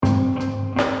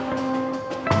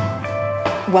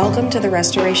Welcome to the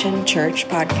Restoration Church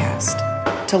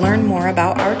podcast. To learn more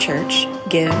about our church,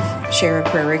 give, share a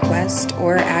prayer request,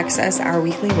 or access our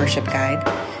weekly worship guide,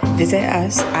 visit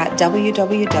us at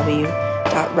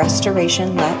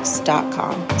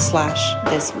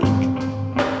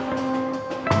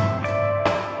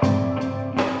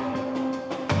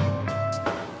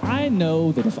I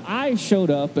know that if I showed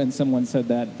up and someone said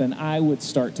that, then I would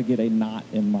start to get a knot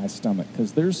in my stomach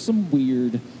because there's some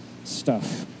weird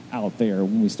stuff out there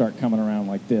when we start coming around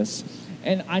like this.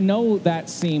 And I know that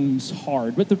seems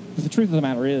hard, but the truth of the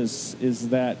matter is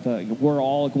that we're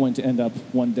all going to end up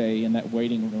one day in that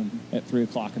waiting room at 3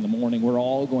 o'clock in the morning. We're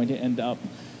all going to end up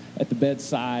at the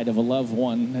bedside of a loved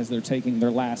one as they're taking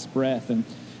their last breath. And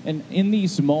in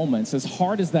these moments, as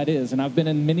hard as that is, and I've been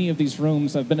in many of these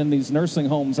rooms, I've been in these nursing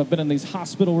homes, I've been in these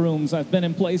hospital rooms, I've been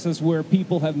in places where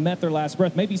people have met their last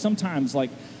breath, maybe sometimes like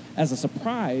as a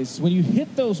surprise. When you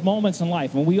hit those moments in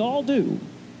life, and we all do,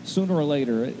 sooner or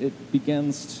later, it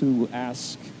begins to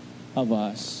ask of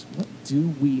us, what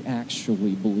do we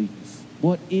actually believe?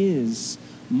 What is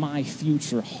my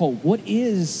future hope? What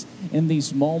is, in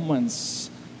these moments,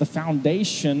 the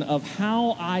foundation of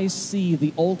how I see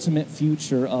the ultimate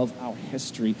future of our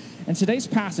history? And today's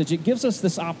passage, it gives us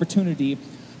this opportunity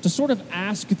to sort of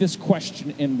ask this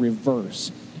question in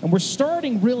reverse. And we're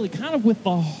starting really kind of with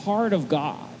the heart of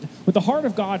God,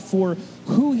 for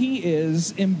who he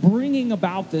is in bringing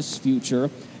about this future,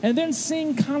 and then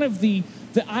seeing kind of the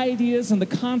ideas and the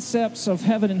concepts of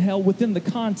heaven and hell within the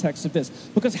context of this.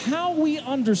 Because how we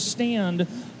understand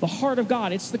the heart of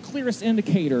God, it's the clearest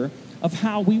indicator of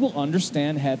how we will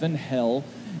understand heaven, hell,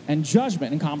 and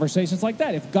judgment in conversations like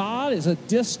that. If God is a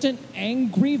distant,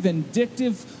 angry,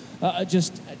 vindictive,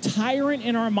 just tyrant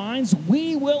in our minds,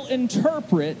 we will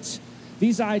interpret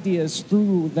these ideas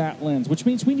through that lens, which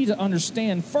means we need to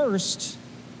understand first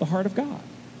the heart of God.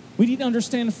 We need to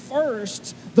understand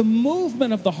first the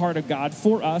movement of the heart of God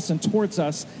for us and towards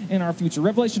us in our future.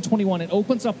 Revelation 21, it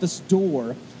opens up this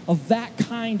door of that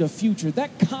kind of future,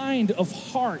 that kind of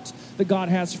heart that God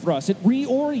has for us. It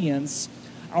reorients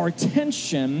our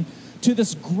attention to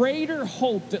this greater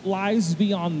hope that lies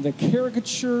beyond the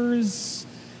caricatures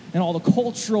and all the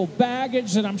cultural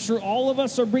baggage that I'm sure all of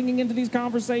us are bringing into these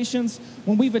conversations.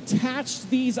 When we've attached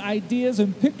these ideas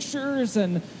and pictures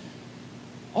and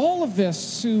all of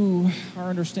this to our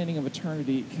understanding of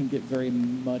eternity, it can get very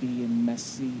muddy and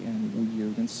messy and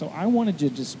weird. And so I wanted to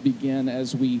just begin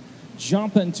as we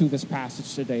jump into this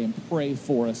passage today and pray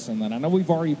for us. And then I know we've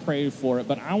already prayed for it,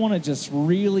 but I want to just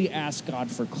really ask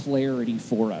God for clarity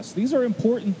for us. These are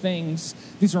important things.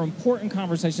 These are important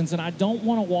conversations, and I don't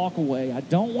want to walk away. I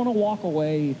don't want to walk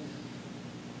away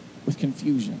with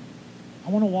confusion.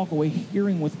 I want to walk away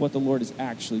hearing with what the Lord is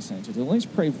actually saying to us. Let's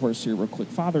pray for us here real quick.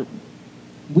 Father,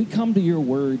 we come to your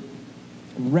word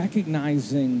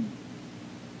recognizing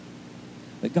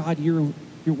that, God, your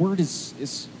word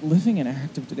is living and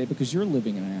active today because you're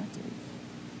living and active.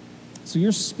 So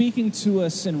you're speaking to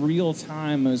us in real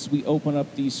time as we open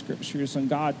up these scriptures. And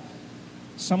God,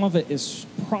 some of it is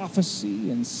prophecy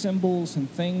and symbols and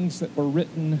things that were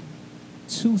written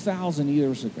 2,000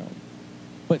 years ago,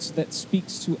 but that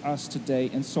speaks to us today.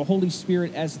 And so, Holy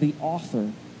Spirit, as the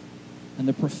author and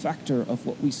the perfecter of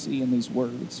what we see in these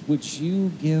words, would you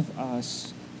give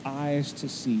us eyes to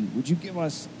see? Would you give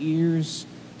us ears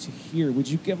to hear? Would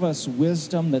you give us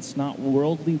wisdom that's not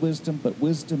worldly wisdom, but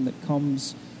wisdom that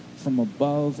comes from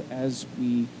above as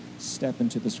we step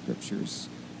into the scriptures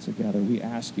together? We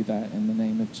ask you that in the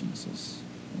name of Jesus.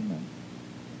 Amen.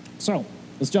 So,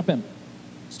 let's jump in.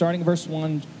 Starting verse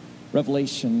 1,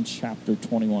 Revelation chapter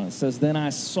 21. It says, "Then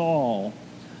I saw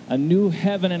a new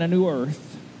heaven and a new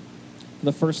earth.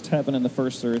 The first heaven and the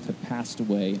first earth had passed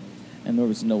away, and there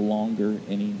was no longer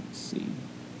any sea.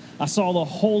 I saw the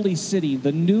holy city,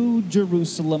 the new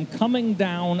Jerusalem, coming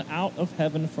down out of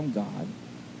heaven from God,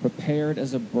 prepared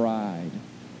as a bride,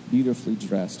 beautifully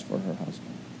dressed for her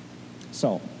husband."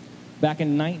 So, back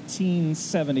in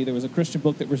 1970, there was a Christian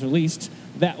book that was released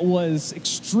that was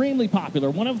extremely popular.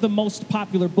 One of the most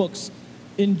popular books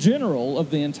in general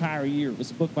of the entire year was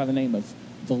a book by the name of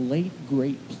The Late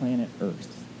Great Planet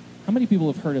Earth. How many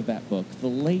people have heard of that book, The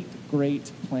Late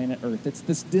Great Planet Earth? It's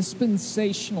this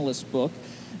dispensationalist book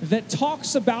that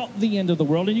talks about the end of the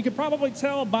world, and you can probably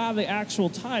tell by the actual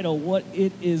title what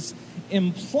it is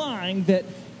implying, that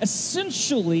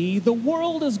essentially the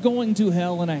world is going to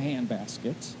hell in a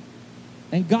handbasket,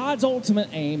 And God's ultimate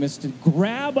aim is to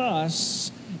grab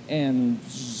us and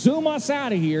zoom us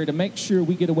out of here to make sure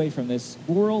we get away from this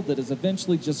world that is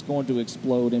eventually just going to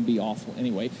explode and be awful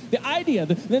anyway. The idea,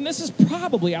 then this is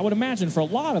probably, I would imagine for a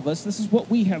lot of us, this is what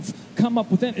we have come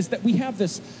up with, is that we have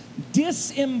this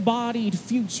disembodied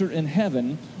future in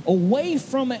heaven away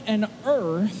from an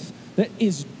earth that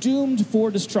is doomed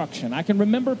for destruction. I can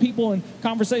remember people in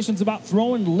conversations about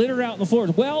throwing litter out on the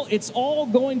floors. Well, it's all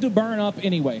going to burn up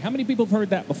anyway. How many people have heard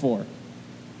that before?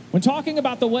 When talking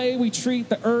about the way we treat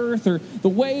the earth or the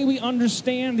way we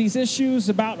understand these issues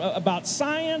about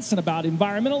science and about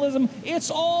environmentalism,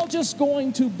 it's all just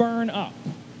going to burn up.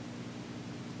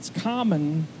 It's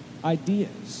common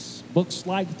ideas. Books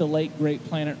like The Late Great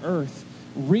Planet Earth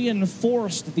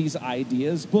reinforced these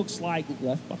ideas. Books like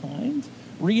Left Behind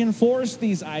reinforced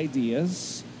these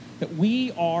ideas that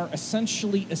we are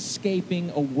essentially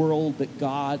escaping a world that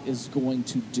God is going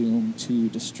to doom to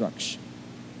destruction.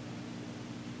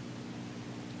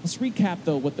 Let's recap,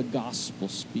 though, what the gospel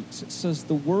speaks. It says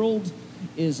the world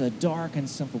is a dark and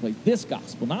sinful place. This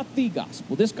gospel, not the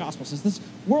gospel. This gospel says this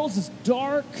world is this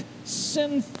dark,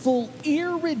 sinful,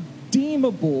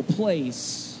 irredeemable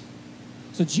place.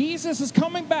 So Jesus is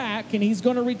coming back, and he's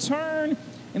going to return,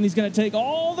 and he's going to take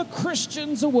all the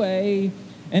Christians away,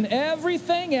 and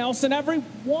everything else and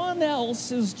everyone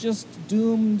else is just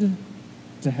doomed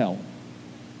to hell.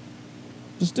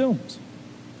 Just doomed.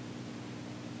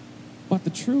 But the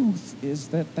truth is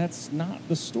that that's not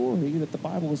the story that the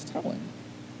Bible is telling.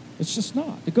 It's just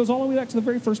not. It goes all the way back to the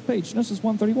very first page. Genesis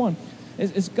 1:31.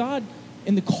 As God,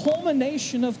 in the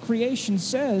culmination of creation,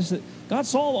 says that God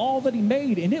saw all that he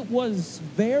made, and it was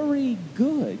very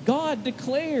good. God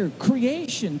declared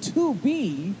creation to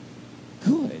be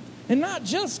good. And not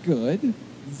just good,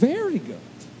 very good.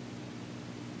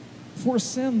 Before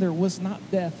sin, there was not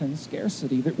death and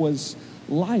scarcity. There was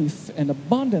life and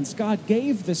abundance. God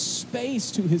gave this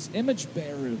space to his image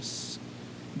bearers,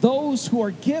 those who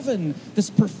are given this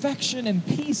perfection and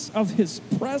peace of his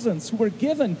presence, who are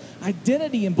given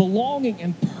identity and belonging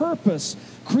and purpose.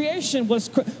 Creation was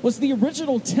the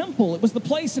original temple. It was the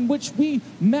place in which we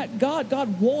met God.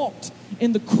 God walked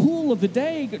in the cool of the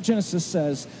day, Genesis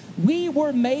says. We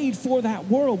were made for that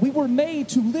world. We were made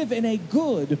to live in a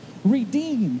good,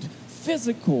 redeemed,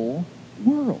 physical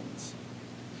world.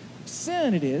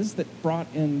 Sin it is that brought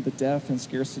in the death and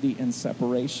scarcity and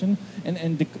separation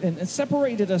and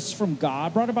separated us from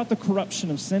God, brought about the corruption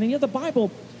of sin. And yet the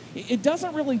Bible, it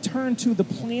doesn't really turn to the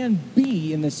plan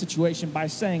B in this situation by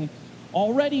saying,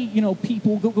 already,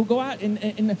 people go out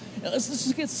and let's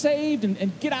just get saved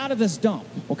and get out of this dump,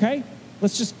 okay?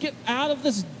 Let's just get out of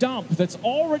this dump that's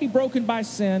already broken by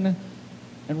sin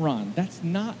and run. That's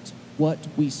not what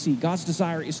we see. God's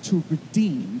desire is to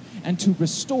redeem and to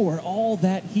restore all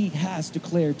that he has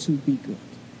declared to be good.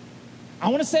 I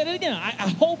want to say it again. I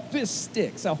hope this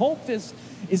sticks. I hope this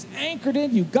is anchored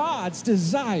in you. God's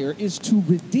desire is to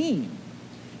redeem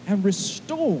and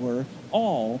restore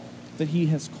all that he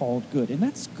has called good. And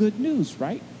that's good news,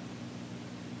 right?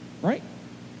 Right?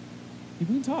 We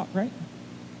can talk, right?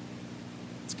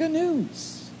 It's good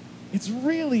news. It's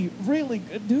really, really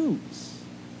good news.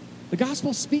 The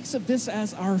gospel speaks of this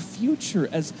as our future,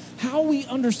 as how we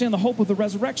understand the hope of the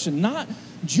resurrection, not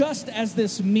just as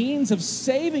this means of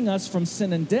saving us from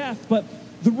sin and death, but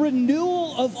the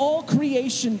renewal of all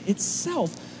creation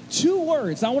itself. 2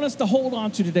 words I want us to hold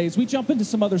on to today as we jump into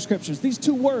some other scriptures. These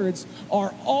 2 words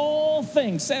are all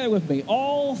things. Say it with me.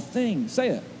 All things. Say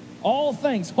it. All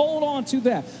things. Hold on to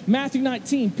that. Matthew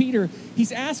 19, Peter,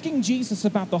 he's asking Jesus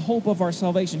about the hope of our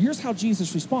salvation. Here's how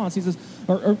Jesus responds. He says,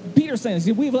 or Peter's saying,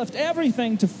 we've left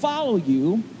everything to follow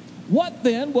you. What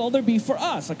then will there be for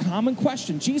us? A common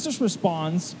question. Jesus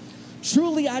responds,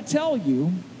 truly I tell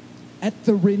you, at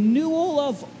the renewal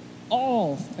of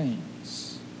all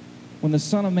things, when the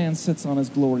Son of Man sits on his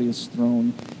glorious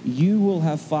throne, you will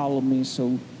have followed me,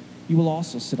 so you will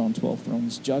also sit on 12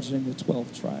 thrones, judging the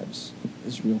 12 tribes of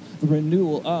Israel. The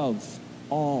renewal of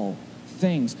all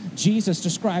things. Jesus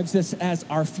describes this as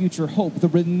our future hope, the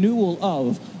renewal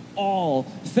of all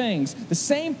things. The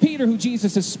same Peter who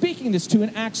Jesus is speaking this to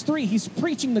in Acts 3, he's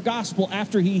preaching the gospel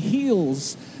after he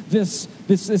heals this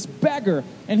beggar.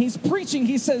 And he's preaching,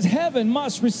 he says, heaven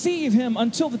must receive him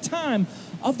until the time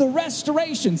of the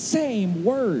restoration. Same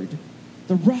word.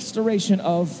 The restoration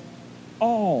of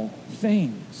all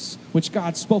things, which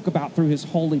God spoke about through his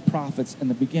holy prophets in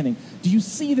the beginning. Do you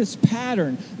see this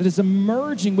pattern that is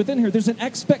emerging within here? There's an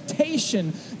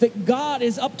expectation that God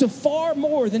is up to far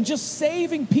more than just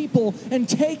saving people and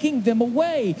taking them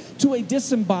away to a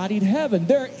disembodied heaven.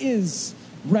 There is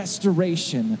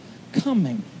restoration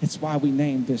coming. It's why we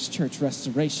named this church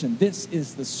Restoration. This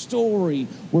is the story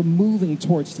we're moving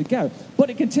towards together. But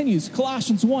it continues.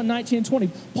 Colossians 1, 19 and 20.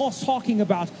 Paul's talking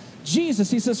about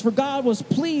Jesus. He says, for God was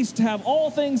pleased to have all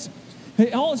things,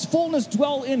 all his fullness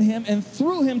dwell in him, and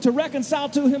through him to reconcile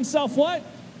to himself what?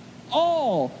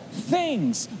 All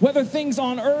things, whether things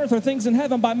on earth or things in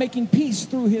heaven, by making peace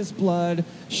through his blood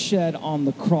shed on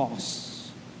the cross.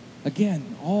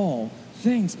 Again, all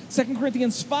things. 2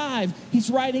 Corinthians 5, he's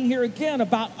writing here again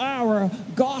about our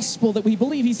gospel that we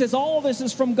believe. He says all this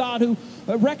is from God, who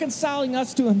reconciling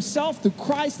us to himself through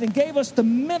Christ and gave us the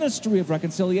ministry of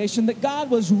reconciliation, that God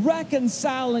was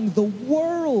reconciling the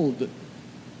world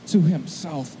to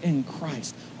himself in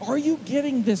Christ. Are you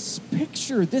getting this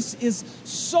picture? This is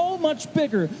so much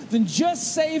bigger than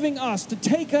just saving us to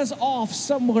take us off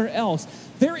somewhere else.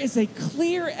 There is a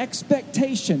clear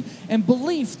expectation and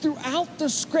belief throughout the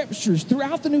scriptures,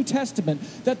 throughout the New Testament,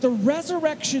 that the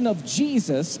resurrection of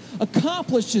Jesus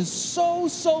accomplishes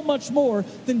so much more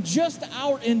than just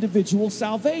our individual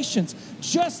salvations,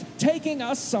 just taking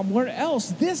us somewhere else.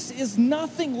 This is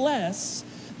nothing less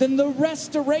than the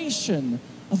restoration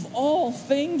of all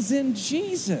things in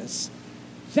Jesus.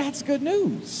 That's good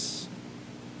news.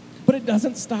 But it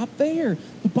doesn't stop there.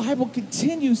 The Bible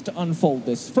continues to unfold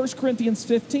this. 1 Corinthians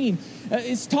 15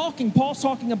 Paul's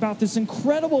talking about this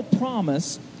incredible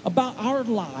promise about our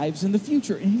lives in the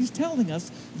future. And he's telling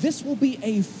us this will be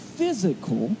a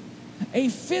physical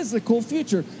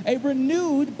future, a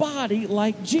renewed body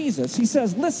like Jesus. He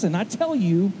says, listen, I tell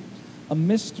you a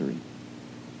mystery.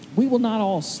 We will not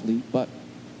all sleep, but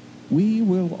we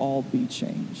will all be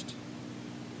changed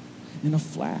in a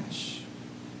flash,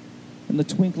 in the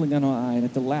twinkling of an eye, and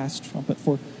at the last trumpet.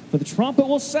 For the trumpet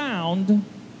will sound,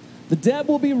 the dead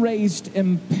will be raised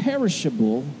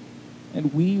imperishable,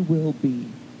 and we will be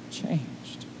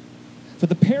changed. For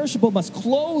the perishable must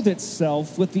clothe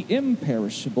itself with the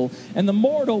imperishable, and the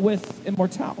mortal with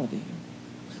immortality.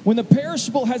 When the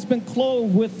perishable has been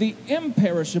clothed with the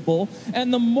imperishable,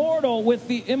 and the mortal with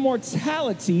the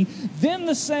immortality, then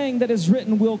the saying that is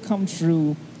written will come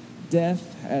true: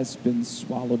 death has been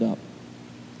swallowed up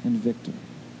in victory.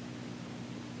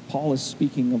 Paul is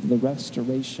speaking of the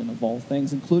restoration of all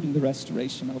things, including the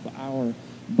restoration of our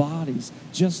bodies.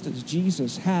 Just as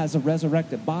Jesus has a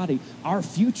resurrected body, our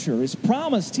future is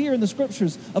promised here in the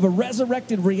scriptures of a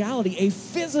resurrected reality, a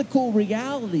physical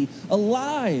reality,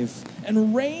 alive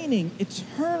and reigning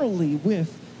eternally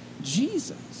with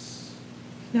Jesus.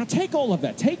 Now take all of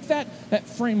that. Take that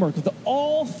framework of the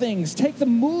all things. Take the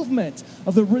movement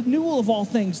of the renewal of all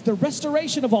things, the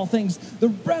restoration of all things, the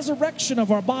resurrection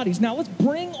of our bodies. Now let's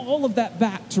bring all of that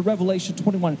back to Revelation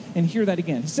 21 and hear that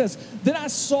again. It says, then I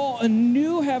saw a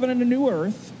new heaven and a new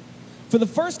earth. For the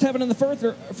first heaven and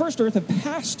the first earth have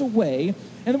passed away,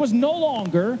 and there was no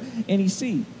longer any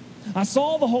sea. I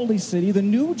saw the holy city, the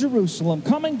new Jerusalem,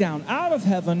 coming down out of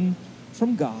heaven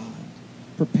from God,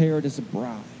 prepared as a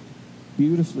bride,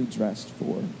 beautifully dressed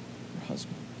for her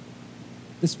husband.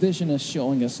 This vision is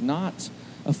showing us not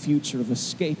a future of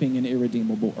escaping an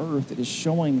irredeemable earth. It is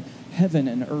showing heaven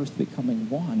and earth becoming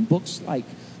one. Books like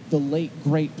the late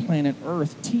great planet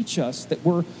Earth teach us that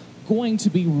we're going to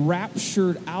be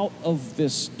raptured out of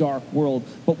this dark world.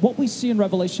 But what we see in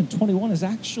Revelation 21 is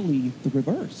actually the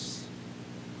reverse.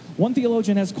 One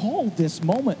theologian has called this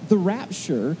moment the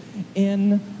rapture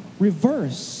in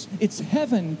reverse. It's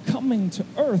heaven coming to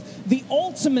earth. The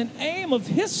ultimate aim of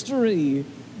history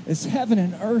is heaven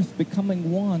and earth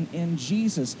becoming one in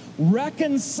Jesus,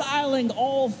 reconciling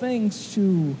all things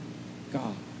to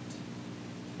God.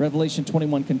 Revelation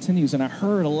 21 continues, and I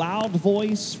heard a loud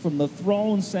voice from the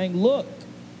throne saying, look,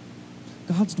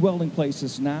 God's dwelling place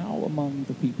is now among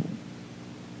the people,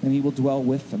 and he will dwell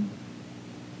with them.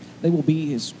 They will be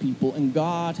his people, and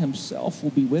God himself will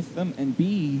be with them and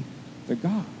be their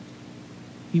God.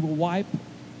 He will wipe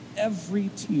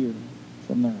every tear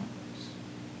from their eyes.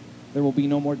 There will be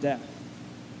no more death,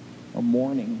 or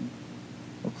mourning,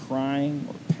 or crying,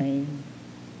 or pain,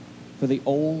 for the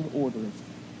old order of things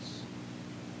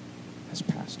has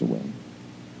passed away.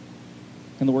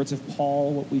 In the words of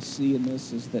Paul, what we see in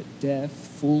this is that death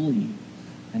fully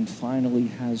and finally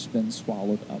has been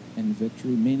swallowed up in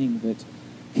victory, meaning that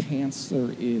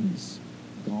cancer is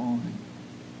gone,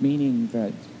 meaning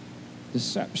that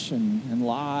deception and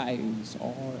lies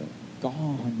are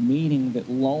gone, meaning that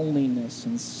loneliness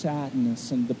and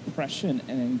sadness and depression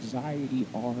and anxiety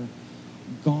are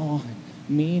gone,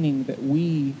 meaning that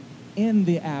we, in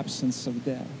the absence of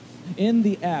death, in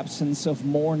the absence of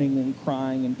mourning and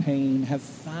crying and pain, have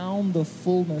found the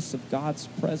fullness of God's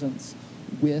presence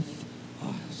with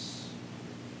us.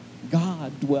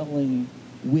 God dwelling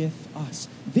with us.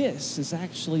 This is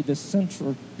actually the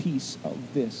central piece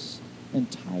of this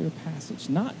entire passage.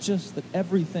 Not just that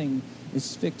everything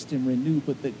is fixed and renewed,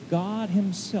 but that God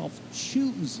himself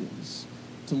chooses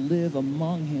to live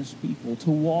among his people, to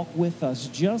walk with us,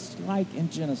 just like in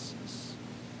Genesis,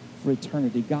 for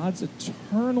eternity. God's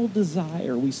eternal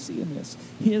desire, we see in this,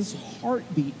 his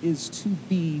heartbeat is to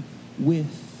be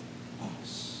with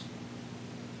us.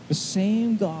 The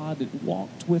same God that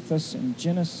walked with us in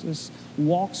Genesis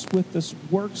walks with us,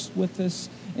 works with us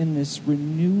in this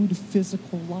renewed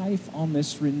physical life on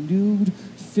this renewed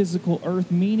physical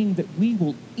earth, meaning that we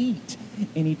will eat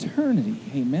in eternity.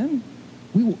 Amen?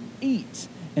 We will eat,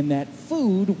 and that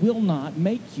food will not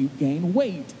make you gain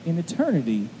weight in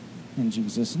eternity, in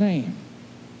Jesus' name.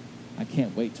 I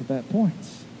can't wait to that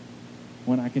point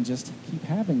when I can just keep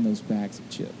having those bags of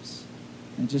chips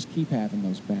and just keep having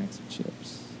those bags of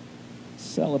chips,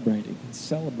 celebrating and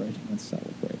celebrating and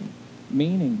celebrating,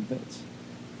 meaning that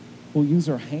we'll use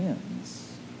our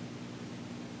hands.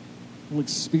 We'll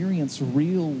experience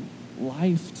real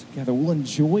life together. We'll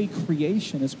enjoy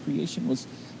creation as creation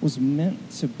was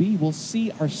meant to be. We'll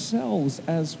see ourselves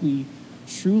as we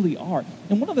truly are.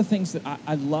 And one of the things that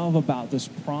I love about this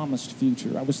promised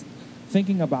future, I was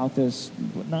thinking about this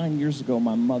 9 years ago.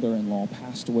 My mother-in-law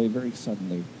passed away very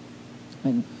suddenly.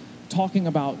 And talking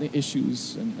about the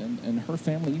issues in her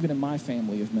family, even in my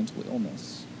family, of mental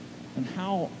illness. And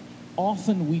how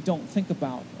often we don't think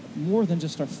about more than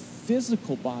just our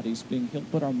physical bodies being healed,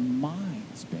 but our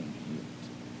minds being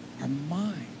healed. Our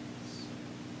minds.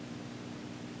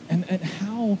 And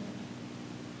how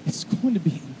it's going to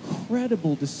be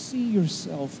incredible to see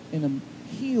yourself in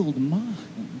a healed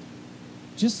mind,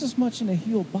 just as much in a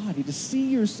healed body, to see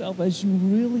yourself as you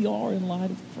really are in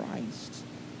light of Christ.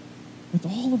 With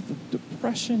all of the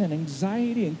depression and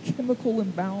anxiety and chemical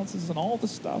imbalances and all the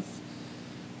stuff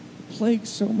that plagues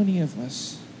so many of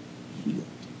us, healed,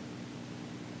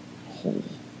 whole.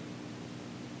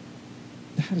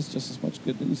 That is just as much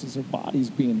good news as our bodies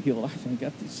being healed. I think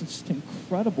that's such an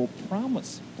incredible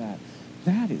promise of that.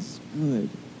 That is good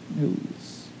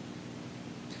news.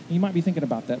 And you might be thinking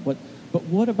about that, but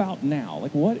what about now?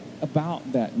 Like, what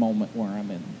about that moment where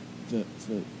I'm in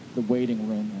the waiting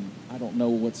room and I don't know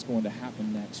what's going to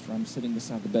happen next, or I'm sitting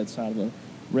beside the bedside of a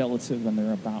relative and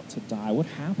they're about to die? What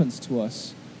happens to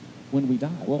us when we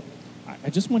die? Well, I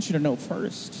just want you to know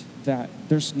first that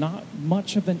there's not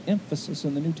much of an emphasis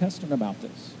in the New Testament about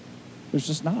this. There's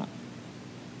just not.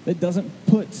 It doesn't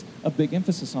put a big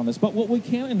emphasis on this. But what we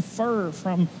can infer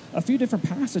from a few different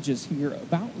passages here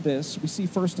about this, we see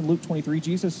first in Luke 23,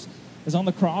 Jesus is on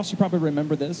the cross. You probably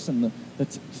remember this. And the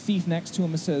thief next to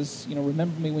him says,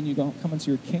 remember me when you come into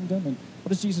your kingdom. And what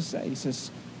does Jesus say? He says,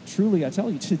 truly, I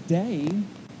tell you, today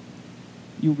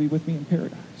you will be with me in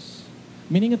paradise.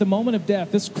 Meaning at the moment of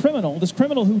death, this criminal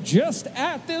who just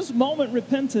at this moment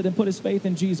repented and put his faith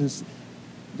in Jesus,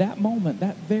 that moment,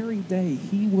 that very day,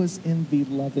 he was in the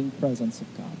loving presence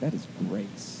of God. That is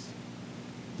grace.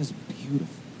 That is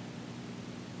beautiful.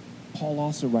 Paul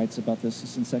also writes about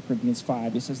this in 2 Corinthians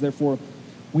 5. He says, therefore,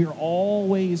 we are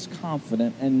always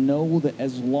confident and know that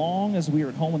as long as we are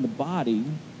at home in the body,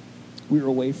 we are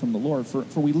away from the Lord. For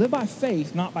we live by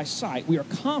faith, not by sight. We are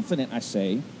confident, I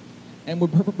say, and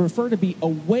would prefer to be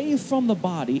away from the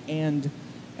body and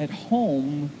at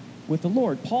home with the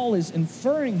Lord. Paul is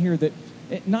inferring here that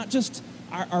not just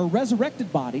our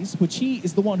resurrected bodies, which he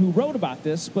is the one who wrote about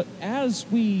this, but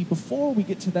before we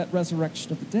get to that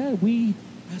resurrection of the dead,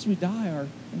 as we die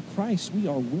in Christ, we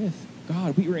are with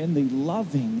God. We are in the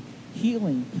loving,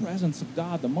 healing presence of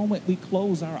God. The moment we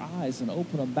close our eyes and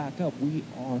open them back up, we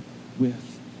are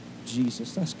with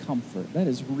Jesus. That's comfort. That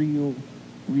is real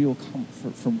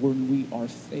comfort from when we are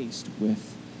faced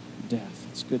with death.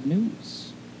 It's good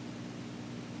news.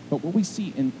 But what we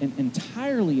see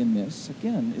entirely in this,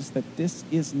 again, is that this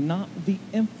is not the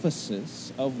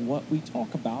emphasis of what we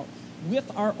talk about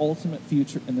with our ultimate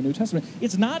future in the New Testament.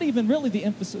 It's not even really the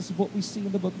emphasis of what we see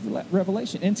in the book of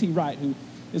Revelation. N.T. Wright, who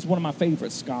is one of my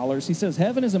favorite scholars, he says,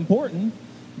 heaven is important,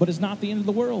 but it's not the end of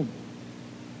the world.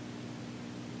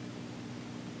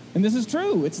 And this is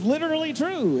true. It's literally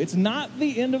true. It's not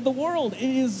the end of the world. It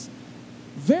is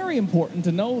very important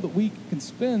to know that we can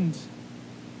spend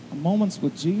moments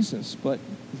with Jesus, but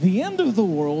the end of the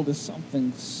world is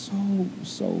something so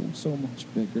much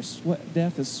bigger.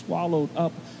 Death is swallowed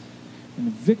up in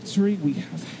victory. We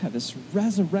have had this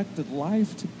resurrected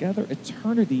life together.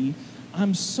 Eternity,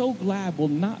 I'm so glad, will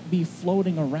not be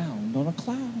floating around on a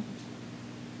cloud.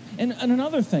 And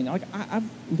another thing, I've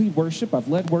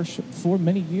led worship for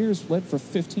many years, led for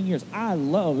 15 years. I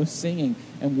love singing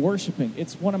and worshiping.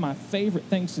 It's one of my favorite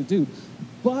things to do.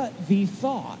 But the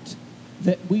thought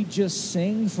that we just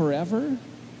sing forever,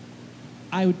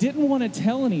 I didn't want to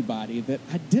tell anybody that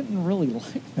I didn't really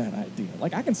like that idea.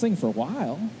 Like, I can sing for a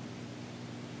while,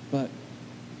 but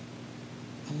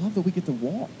I love that we get to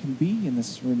walk and be in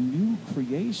this renewed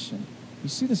creation. You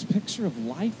see this picture of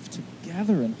life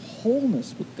together and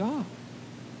wholeness with God.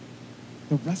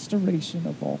 The restoration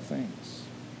of all things.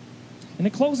 And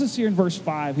it closes here in verse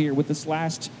 5 here with this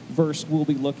last verse we'll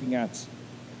be looking at.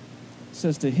 It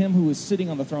says, to him who is sitting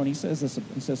on the throne, he says this,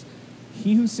 he says,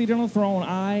 he who's seated on the throne,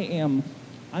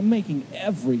 I'm making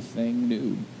everything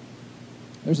new.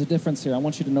 There's a difference here. I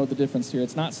want you to know the difference here.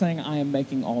 It's not saying I am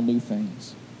making all new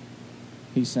things.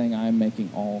 He's saying I am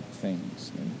making all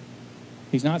things new.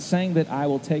 He's not saying that I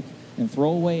will take and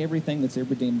throw away everything that's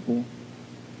irredeemable.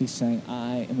 He's saying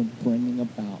I am bringing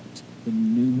about the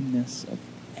newness of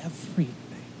everything.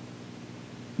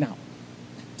 Now,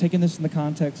 taking this in the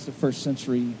context of first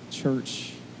century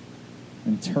church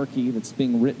in Turkey that's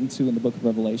being written to in the book of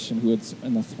Revelation, who is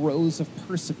in the throes of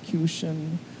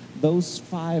persecution, those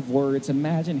 5 words,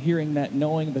 imagine hearing that,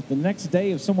 knowing that the next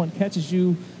day if someone catches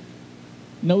you,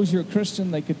 knows you're a Christian,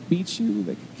 they could beat you,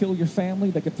 they could kill your family,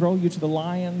 they could throw you to the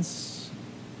lions.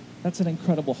 That's an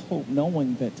incredible hope,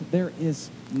 knowing that there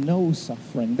is no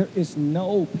suffering, there is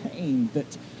no pain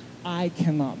that I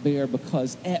cannot bear,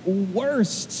 because at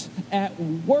worst,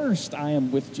 I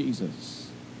am with Jesus.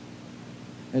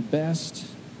 At best,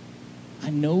 I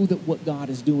know that what God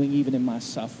is doing even in my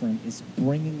suffering is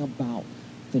bringing about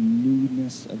the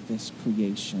newness of this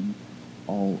creation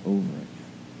all over again.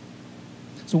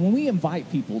 So when we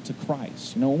invite people to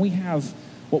Christ, when we have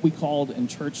what we called in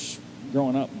church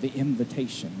growing up the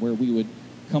invitation, where we would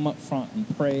come up front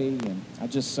and pray, and I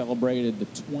just celebrated the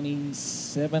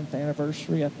 27th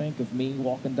anniversary, I think, of me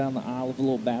walking down the aisle of a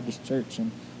little Baptist church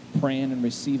and praying and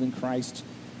receiving Christ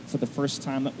for the first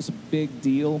time. That was a big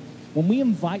deal. When we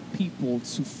invite people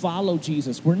to follow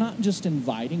Jesus, we're not just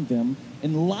inviting them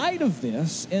in light of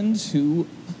this into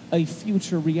a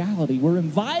future reality. We're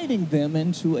inviting them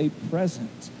into a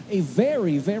present, a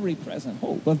very, very present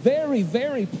hope, a very,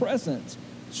 very present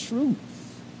truth.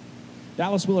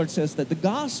 Dallas Willard says that the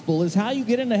gospel is how you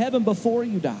get into heaven before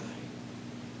you die.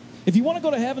 If you want to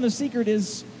go to heaven, the secret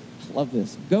is, I love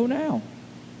this, go now.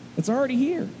 It's already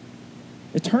here.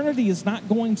 Eternity is not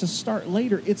going to start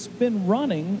later. It's been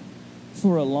running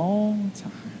for a long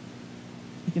time.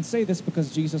 You can say this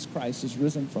because Jesus Christ is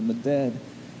risen from the dead,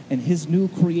 and his new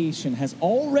creation has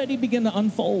already begun to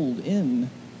unfold in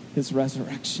his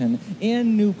resurrection.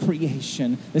 In new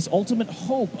creation, this ultimate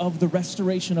hope of the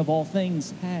restoration of all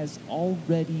things has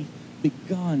already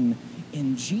begun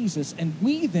in Jesus, and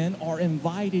we then are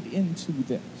invited into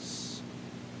this.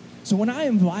 So when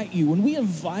we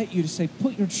invite you to say,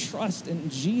 put your trust in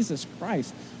Jesus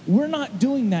Christ, we're not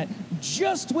doing that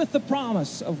just with the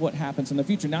promise of what happens in the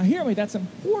future. Now hear me, that's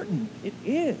important. It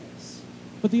is.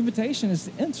 But the invitation is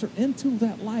to enter into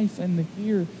that life in the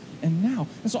here and now.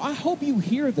 And so I hope you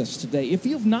hear this today. If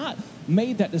you've not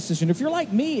made that decision, if you're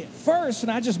like me at first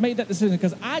and I just made that decision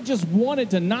because I just wanted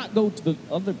to not go to the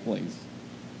other place,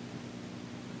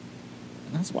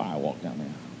 and that's why I walked down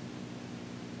there.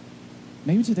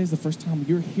 Maybe today's the first time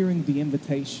you're hearing the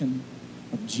invitation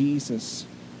of Jesus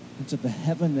into the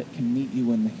heaven that can meet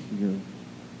you in the here and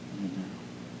the now.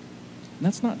 And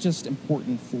that's not just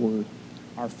important for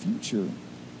our future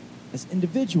as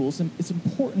individuals, and it's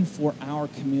important for our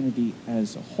community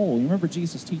as a whole. You remember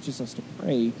Jesus teaches us to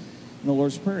pray in the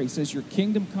Lord's Prayer. He says, your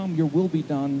kingdom come, your will be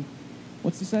done,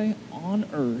 what's he say? On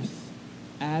earth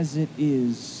as it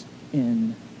is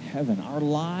in heaven. Our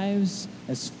lives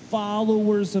as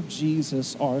followers of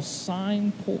Jesus are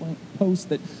signposts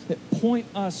that point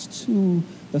us to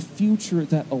the future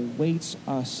that awaits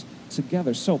us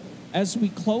together. So as we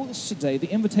close today, the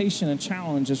invitation and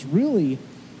challenge is really,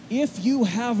 if you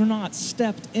have not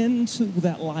stepped into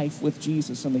that life with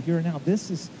Jesus in the here and now, this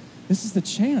is the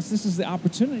chance. This is the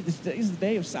opportunity. This is the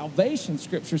day of salvation,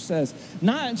 Scripture says.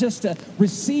 Not just to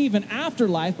receive an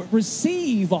afterlife, but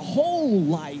receive a whole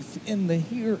life in the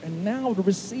here and now, to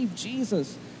receive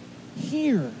Jesus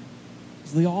here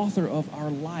as the author of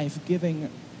our life, giving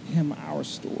him our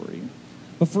story.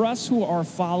 But for us who are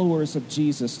followers of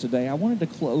Jesus today, I wanted to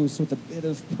close with a bit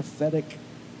of prophetic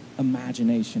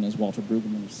imagination, as Walter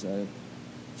Brueggemann said,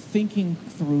 thinking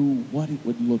through what it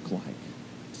would look like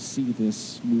to see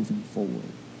this moving forward.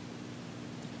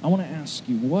 I want to ask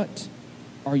you, what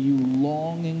are you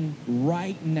longing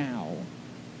right now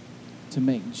to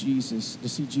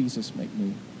see Jesus make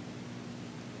new?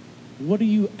 What are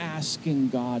you asking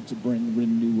God to bring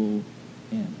renewal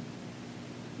in?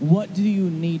 What do you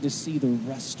need to see the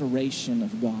restoration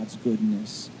of God's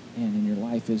goodness and in your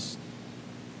life? Is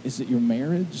it your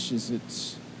marriage? Is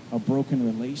it a broken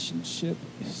relationship?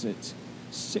 Is it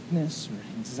sickness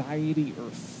or anxiety or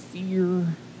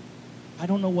fear? I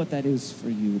don't know what that is for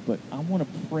you, but I want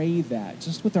to pray that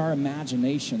just with our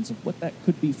imaginations of what that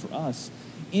could be for us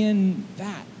in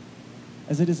that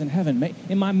as it is in heaven,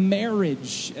 in my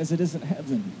marriage as it is in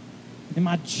heaven, in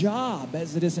my job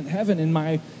as it is in heaven, in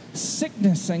my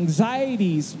sickness,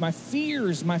 anxieties, my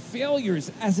fears, my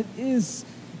failures as it is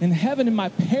in heaven, in my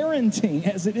parenting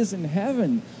as it is in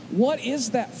heaven. What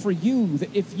is that for you?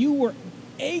 That if you were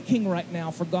aching right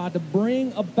now for God to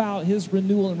bring about his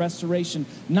renewal and restoration,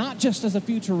 not just as a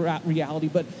future reality,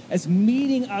 but as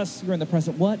meeting us here in the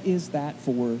present, what is that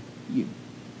for you?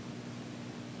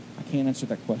 I can't answer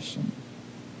that question.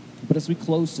 But as we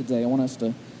close today, I want us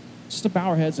to just to bow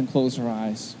our heads and close our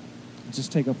eyes.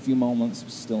 Just take a few moments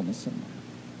of stillness in there.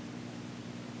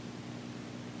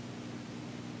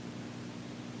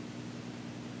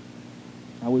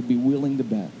 I would be willing to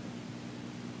bet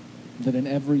that in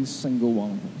every single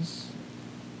one of us,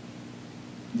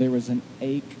 there is an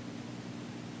ache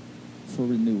for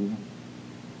renewal.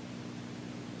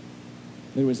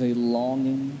 There is a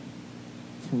longing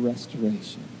for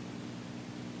restoration.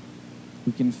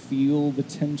 We can feel the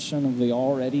tension of the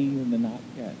already and the not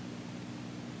yet.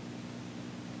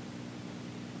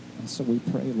 And so we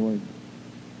pray, Lord,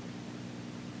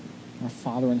 our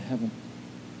Father in heaven,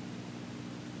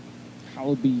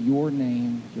 hallowed be your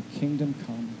name, your kingdom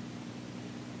come,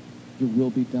 your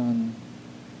will be done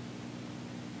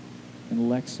in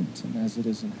Lexington as it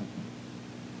is in heaven,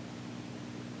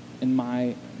 in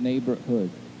my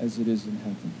neighborhood as it is in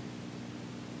heaven,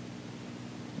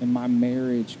 in my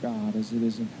marriage, God, as it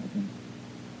is in heaven,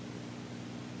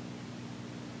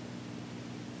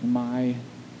 in my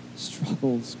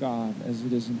struggles, God, as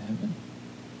it is in heaven,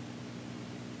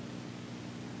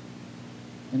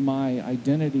 in my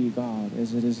identity, God,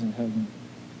 as it is in heaven,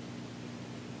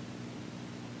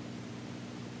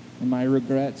 in my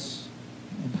regrets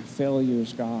and my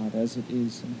failures, God, as it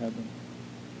is in heaven,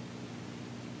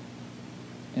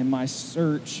 in my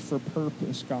search for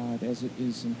purpose, God, as it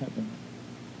is in heaven.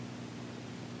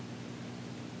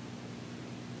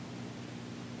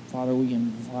 Father, we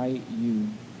invite you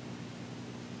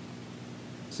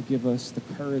to give us the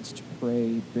courage to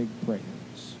pray big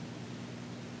prayers,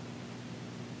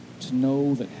 to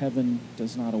know that heaven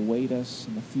does not await us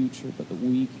in the future, but that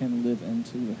we can live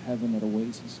into the heaven that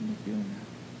awaits us in the here and now.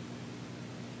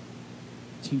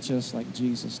 Teach us, like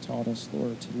Jesus taught us,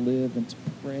 Lord, to live and to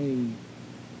pray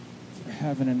for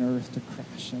heaven and earth to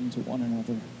crash into one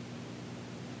another,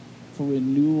 for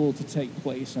renewal to take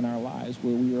place in our lives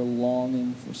where we are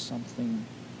longing for something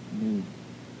new.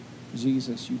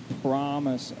 Jesus, you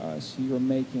promise us you are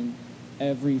making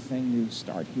everything new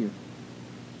start here.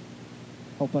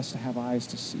 Help us to have eyes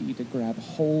to see, to grab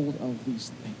hold of these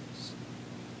things,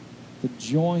 to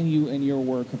join you in your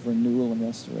work of renewal and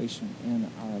restoration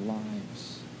in our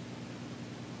lives.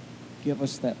 Give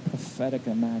us that prophetic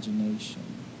imagination.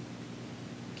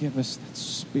 Give us that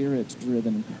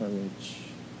spirit-driven courage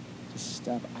to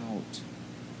step out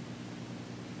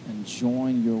and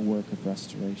join your work of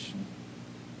restoration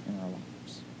in our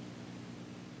lives.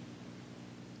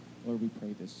 Lord, we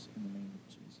pray this in the name of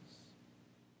Jesus.